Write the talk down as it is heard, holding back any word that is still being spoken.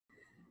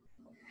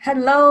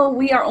Hello,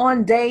 we are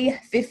on day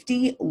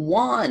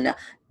 51.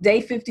 Day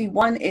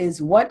 51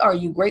 is what are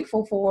you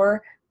grateful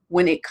for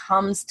when it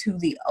comes to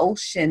the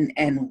ocean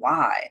and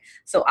why?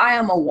 So, I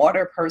am a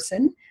water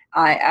person.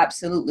 I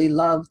absolutely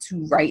love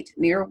to write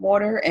near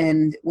water.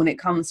 And when it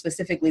comes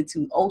specifically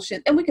to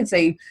ocean, and we can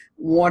say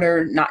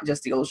water, not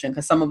just the ocean,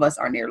 because some of us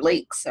are near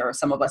lakes, or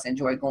some of us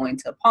enjoy going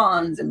to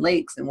ponds and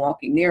lakes and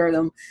walking near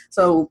them.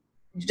 So,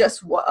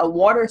 just a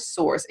water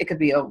source, it could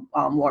be a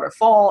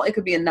waterfall, it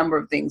could be a number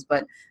of things,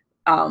 but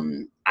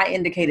I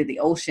indicated the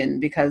ocean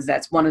because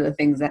that's one of the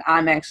things that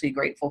I'm actually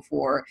grateful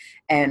for.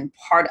 And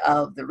part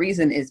of the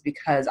reason is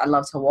because I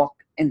love to walk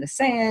in the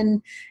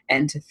sand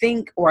and to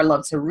think, or I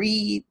love to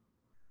read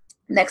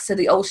next to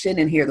the ocean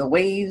and hear the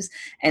waves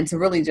and to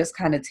really just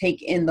kind of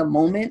take in the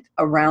moment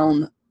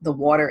around the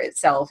water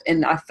itself.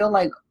 And I feel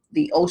like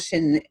the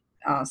ocean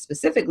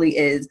specifically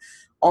is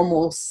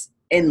almost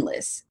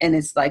endless. And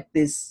it's like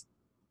this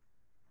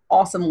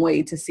awesome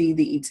way to see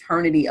the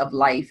eternity of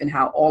life and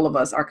how all of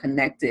us are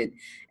connected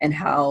and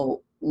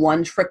how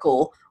one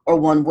trickle or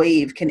one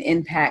wave can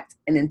impact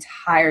an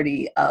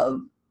entirety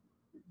of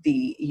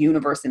the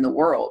universe in the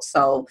world.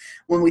 So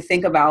when we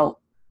think about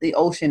the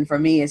ocean, for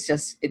me, it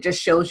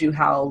just shows you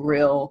how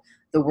real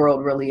the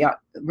world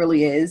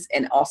really is,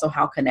 and also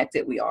how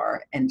connected we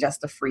are, and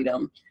just the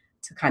freedom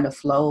to kind of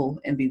flow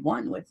and be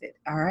one with it.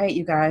 All right,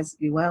 you guys,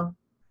 be well.